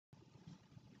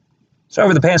So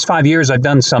over the past 5 years, I've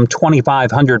done some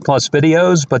 2,500 plus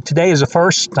videos, but today is a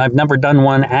first. I've never done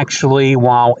one actually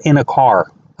while in a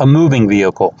car, a moving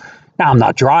vehicle. Now, I'm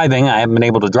not driving. I haven't been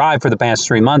able to drive for the past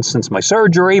 3 months since my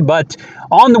surgery, but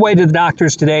on the way to the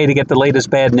doctor's today to get the latest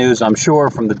bad news, I'm sure,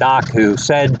 from the doc who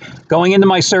said going into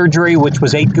my surgery, which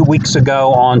was 8 weeks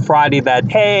ago on Friday,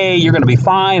 that, hey, you're going to be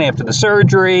fine after the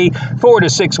surgery, 4 to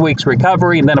 6 weeks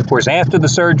recovery. And then, of course, after the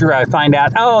surgery, I find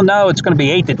out, oh, no, it's going to be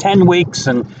 8 to 10 weeks.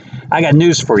 And I got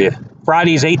news for you.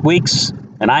 Friday's 8 weeks,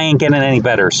 and I ain't getting any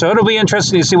better. So it'll be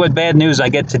interesting to see what bad news I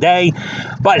get today.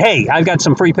 But hey, I've got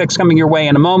some free picks coming your way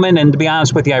in a moment. And to be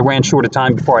honest with you, I ran short of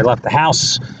time before I left the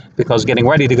house because getting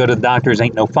ready to go to the doctor's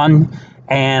ain't no fun.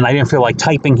 And I didn't feel like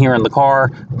typing here in the car,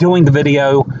 doing the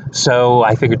video. So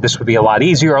I figured this would be a lot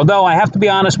easier. Although I have to be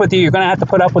honest with you, you're going to have to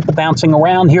put up with the bouncing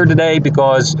around here today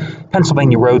because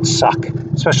Pennsylvania roads suck,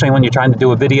 especially when you're trying to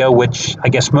do a video, which I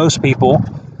guess most people,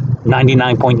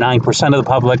 99.9% of the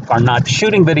public, are not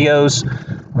shooting videos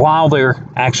while they're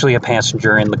actually a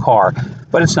passenger in the car.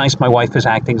 But it's nice my wife is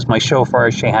acting as my chauffeur,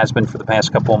 as she has been for the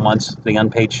past couple of months, the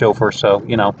unpaid chauffeur. So,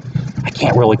 you know, I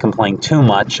can't really complain too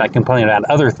much. I complain about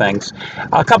other things.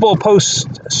 A couple of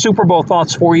post-Super Bowl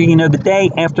thoughts for you. You know, the day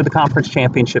after the conference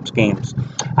championships games,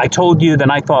 I told you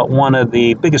that I thought one of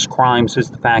the biggest crimes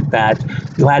is the fact that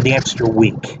you had the extra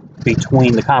week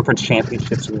between the conference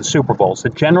championships and the Super Bowls.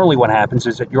 That generally what happens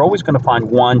is that you're always going to find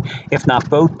one, if not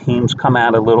both teams, come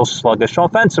out a little sluggish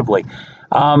offensively.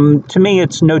 To me,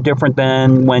 it's no different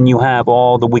than when you have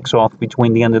all the weeks off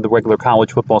between the end of the regular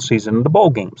college football season and the bowl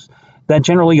games. That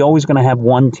generally you're always going to have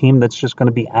one team that's just going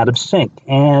to be out of sync.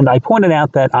 And I pointed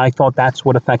out that I thought that's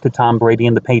what affected Tom Brady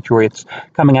and the Patriots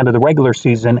coming out of the regular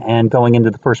season and going into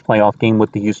the first playoff game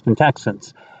with the Houston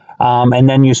Texans. And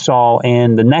then you saw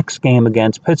in the next game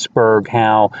against Pittsburgh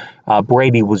how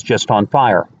Brady was just on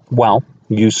fire. Well,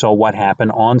 you saw what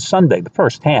happened on Sunday. The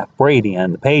first half, Brady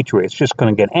and the Patriots just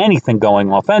couldn't get anything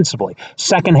going offensively.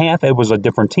 Second half, it was a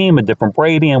different team, a different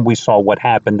Brady, and we saw what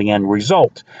happened, the end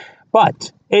result.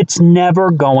 But it's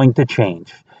never going to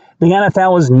change. The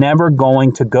NFL is never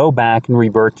going to go back and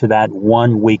revert to that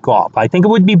 1 week off. I think it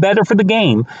would be better for the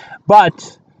game,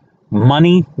 but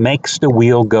money makes the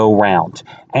wheel go round.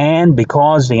 And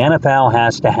because the NFL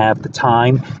has to have the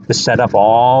time to set up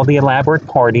all the elaborate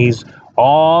parties,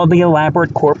 all the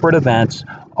elaborate corporate events,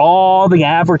 all the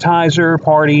advertiser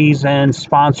parties and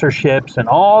sponsorships, and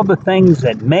all the things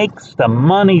that makes the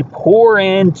money pour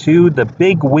into the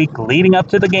big week leading up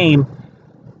to the game,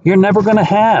 you're never going to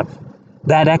have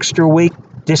that extra week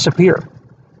disappear.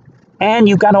 And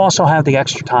you've got to also have the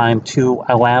extra time to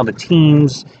allow the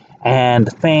teams and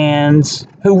the fans,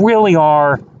 who really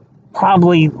are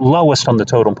probably lowest on the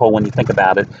totem pole when you think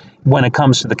about it, when it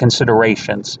comes to the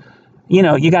considerations. You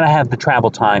know, you got to have the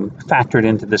travel time factored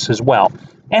into this as well.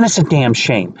 And it's a damn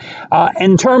shame.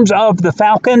 In terms of the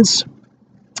Falcons,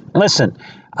 listen,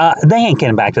 they ain't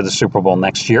getting back to the Super Bowl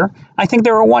next year. I think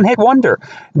they're a one-hit wonder.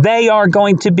 They are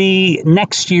going to be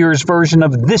next year's version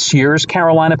of this year's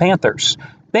Carolina Panthers.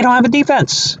 They don't have a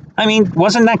defense. I mean,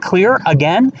 wasn't that clear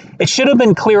again? It should have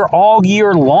been clear all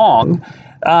year long.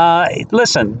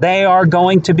 Listen, they are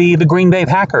going to be the Green Bay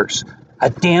Packers. A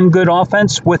damn good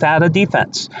offense without a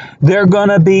defense. They're going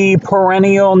to be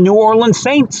perennial New Orleans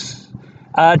Saints.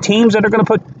 Teams that are going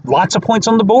to put lots of points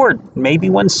on the board. Maybe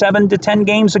win 7 to 10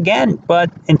 games again.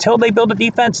 But until they build a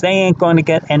defense, they ain't going to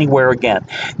get anywhere again.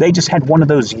 They just had one of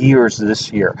those years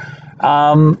this year.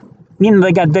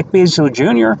 They got Vic Beasley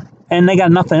Jr., and they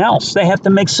got nothing else. They have to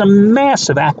make some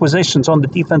massive acquisitions on the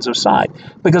defensive side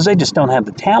because they just don't have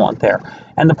the talent there.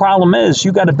 And the problem is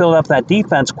you got to build up that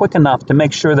defense quick enough to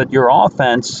make sure that your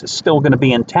offense is still going to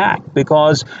be intact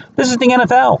because this is the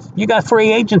NFL. You got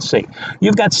free agency.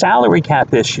 You've got salary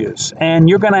cap issues, and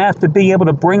you're going to have to be able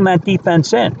to bring that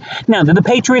defense in. Now, do the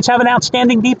Patriots have an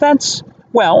outstanding defense?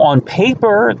 Well, on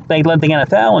paper, they led the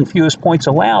NFL in fewest points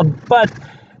allowed, but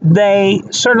they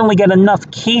certainly get enough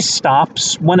key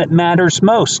stops when it matters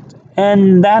most.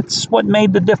 And that's what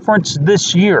made the difference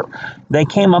this year. They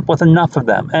came up with enough of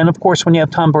them. And of course, when you have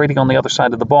Tom Brady on the other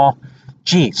side of the ball,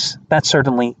 geez, that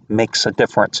certainly makes a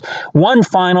difference. One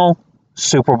final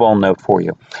Super Bowl note for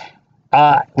you.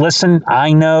 Listen,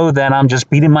 I know that I'm just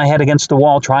beating my head against the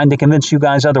wall trying to convince you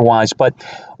guys otherwise, but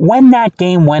when that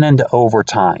game went into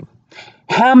overtime,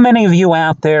 how many of you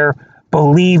out there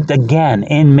believed again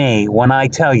in me when I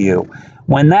tell you,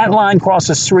 when that line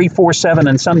crosses 3, 4, 7,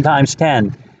 and sometimes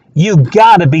 10, you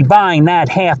got to be buying that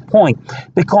half point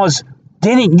because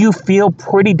didn't you feel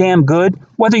pretty damn good,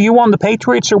 whether you were on the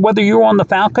Patriots or whether you were on the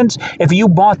Falcons, if you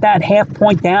bought that half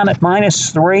point down at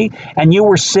 -3 and you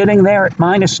were sitting there at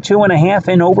 -2.5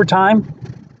 in overtime?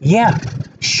 Yeah,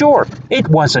 Sure, it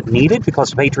wasn't needed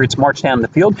because the Patriots marched down the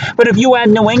field, but if you had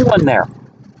New England there,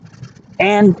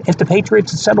 and if the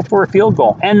Patriots had settled for a field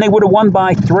goal, and they would have won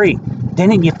by 3,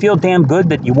 didn't you feel damn good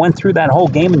that you went through that whole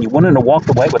game and you wouldn't have walked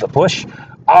away with a push?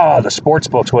 Oh, the sports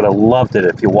books would have loved it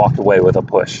if you walked away with a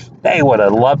push. They would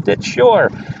have loved it, sure.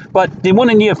 But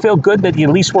wouldn't you feel good that you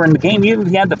at least were in the game? You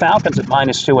had the Falcons at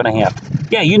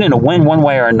 -2.5. Yeah, you didn't win one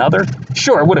way or another.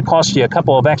 Sure, it would have cost you a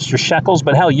couple of extra shekels,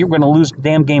 but hell, you were going to lose the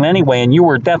damn game anyway, and you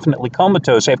were definitely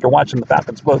comatose after watching the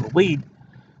Falcons blow the lead.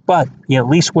 But you at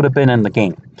least would have been in the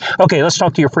game. Okay, let's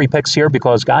talk to your free picks here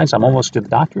because, guys, I'm almost to the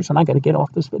doctors, and I got to get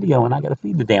off this video, and I got to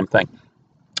feed the damn thing.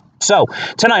 So,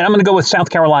 tonight I'm going to go with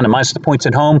South Carolina minus the points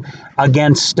at home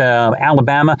against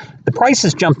Alabama. The price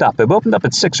has jumped up. It opened up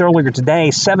at 6 earlier today,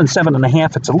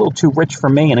 7.5. It's a little too rich for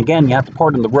me. And again, you have to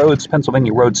pardon the roads.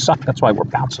 Pennsylvania roads suck. That's why we're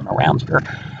bouncing around here.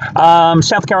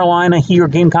 South Carolina here.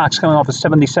 Gamecocks coming off a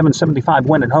 77-75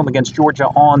 win at home against Georgia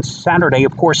on Saturday.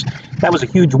 Of course, that was a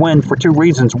huge win for 2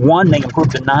 reasons. 1, they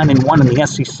improved to 9-1 in the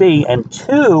SEC. And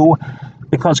 2,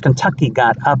 because Kentucky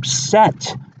got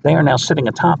upset. They are now sitting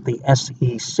atop the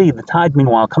SEC. The Tide,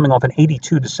 meanwhile, coming off an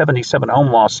 82-77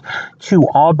 home loss to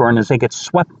Auburn as they get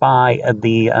swept by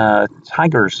the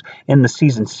Tigers in the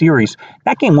season series.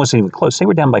 That game wasn't even close. They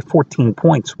were down by 14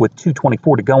 points with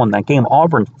 2:24 to go in that game.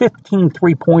 Auburn, 15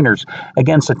 three-pointers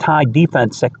against a Tide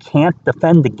defense that can't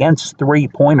defend against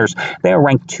three-pointers. They are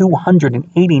ranked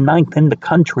 289th in the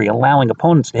country, allowing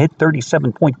opponents to hit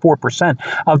 37.4%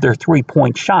 of their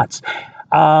three-point shots.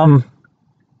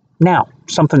 Now,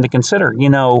 something to consider. You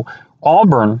know,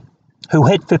 Auburn, who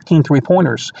hit 15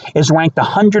 three-pointers, is ranked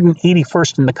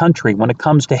 181st in the country when it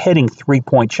comes to hitting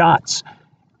three-point shots.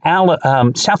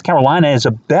 South Carolina is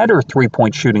a better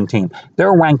three-point shooting team.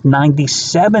 They're ranked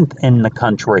 97th in the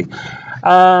country.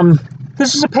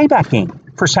 This is a payback game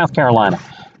for South Carolina.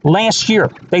 Last year,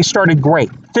 they started great.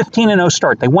 15-0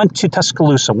 start. They went to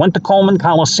Tuscaloosa, went to Coleman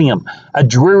Coliseum, a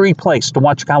dreary place to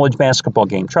watch a college basketball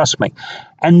game, trust me.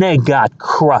 And they got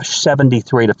crushed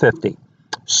 73-50.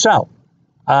 So,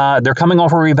 they're coming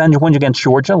off a revenge win against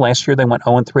Georgia. Last year, they went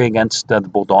 0-3 against the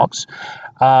Bulldogs.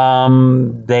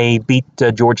 They beat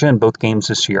Georgia in both games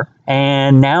this year.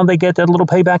 And now they get that little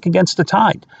payback against the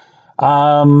Tide.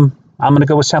 I'm going to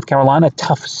go with South Carolina,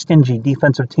 tough, stingy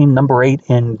defensive team, number 8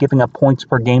 in giving up points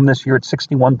per game this year at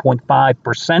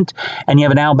 61.5%. And you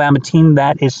have an Alabama team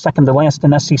that is second to last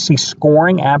in SEC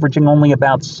scoring, averaging only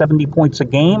about 70 points a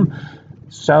game.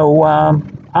 So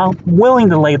I'm willing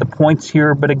to lay the points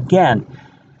here, but again,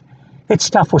 it's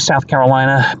tough with South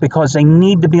Carolina because they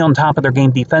need to be on top of their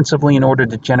game defensively in order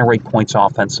to generate points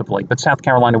offensively. But South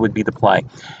Carolina would be the play.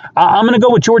 I'm going to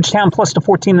go with Georgetown plus the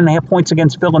 14.5 points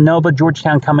against Villanova.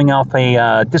 Georgetown coming off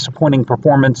a disappointing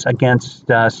performance against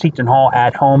Seton Hall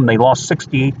at home. They lost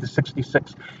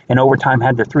 68-66 in overtime,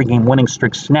 had their 3-game winning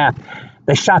streak snapped.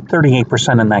 They shot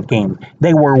 38% in that game.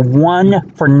 They were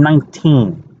 1 for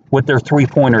 19 with their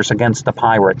three-pointers against the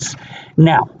Pirates.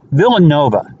 Now,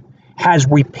 Villanova has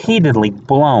repeatedly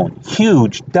blown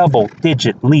huge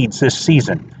double-digit leads this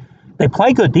season. They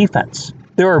play good defense.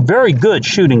 They're a very good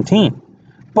shooting team.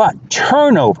 But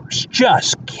turnovers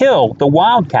just kill the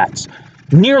Wildcats.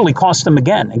 Nearly cost them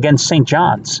again against St.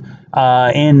 John's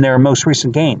in their most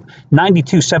recent game.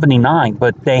 92-79,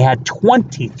 but they had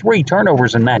 23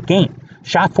 turnovers in that game.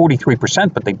 Shot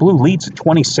 43%, but they blew leads at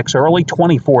 26 early,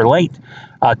 24 late.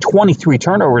 23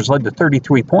 turnovers led to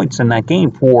 33 points in that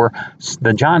game for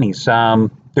the Johnnies.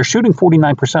 They're shooting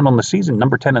 49% on the season,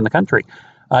 number 10 in the country.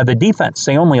 The defense,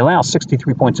 they only allow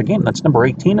 63 points a game. That's number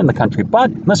 18 in the country.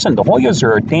 But listen, the Hoyas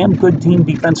are a damn good team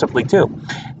defensively, too.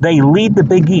 They lead the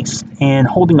Big East in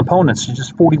holding opponents to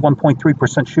just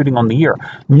 41.3% shooting on the year.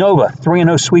 Nova,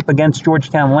 3-0 sweep against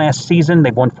Georgetown last season.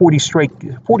 They've won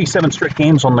 47 straight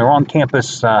games on their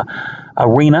on-campus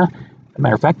arena. As a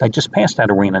matter of fact, I just passed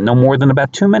that arena no more than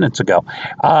about 2 minutes ago.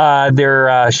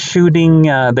 They're shooting.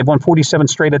 They've won 47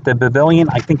 straight at the Pavilion.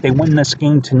 I think they win this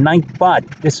game tonight, but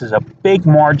this is a big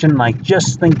margin, and I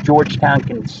just think Georgetown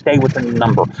can stay within the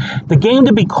number. The game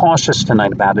to be cautious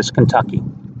tonight about is Kentucky.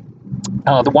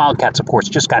 The Wildcats, of course,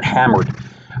 just got hammered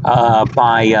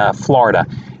by Florida.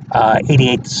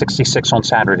 88-66 on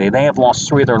Saturday. They have lost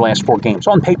 3 of their last 4 games.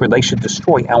 On paper, they should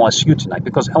destroy LSU tonight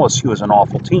because LSU is an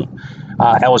awful team.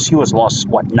 LSU has lost,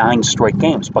 9 straight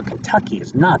games, but Kentucky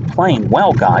is not playing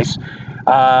well, guys.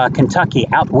 Kentucky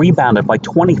out-rebounded by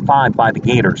 25 by the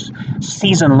Gators.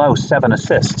 Season low 7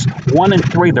 assists.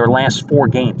 1-3 their last 4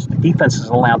 games. The defense has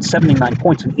allowed 79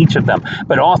 points in each of them.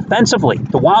 But offensively,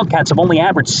 the Wildcats have only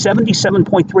averaged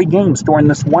 77.3 games during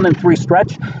this 1-3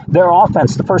 stretch. Their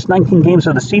offense, the first 19 games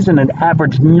of the season, had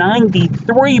averaged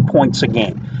 93 points a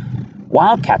game.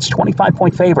 Wildcats,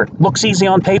 25-point favorite. Looks easy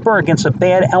on paper against a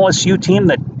bad LSU team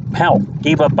that, hell,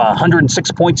 gave up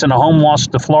 106 points in a home loss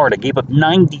to Florida, gave up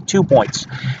 92 points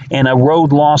in a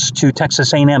road loss to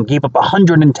Texas A&M, gave up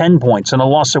 110 points in a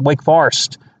loss at Wake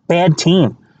Forest. Bad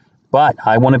team. But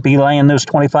I wouldn't be laying those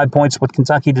 25 points with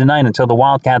Kentucky tonight until the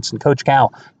Wildcats and Coach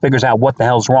Cal figures out what the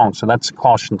hell's wrong. So that's a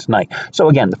caution tonight. So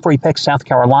again, the free picks, South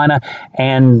Carolina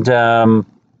and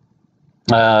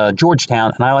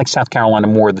Georgetown, and I like South Carolina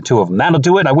more of the two of them. That'll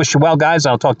do it. I wish you well, guys.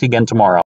 I'll talk to you again tomorrow.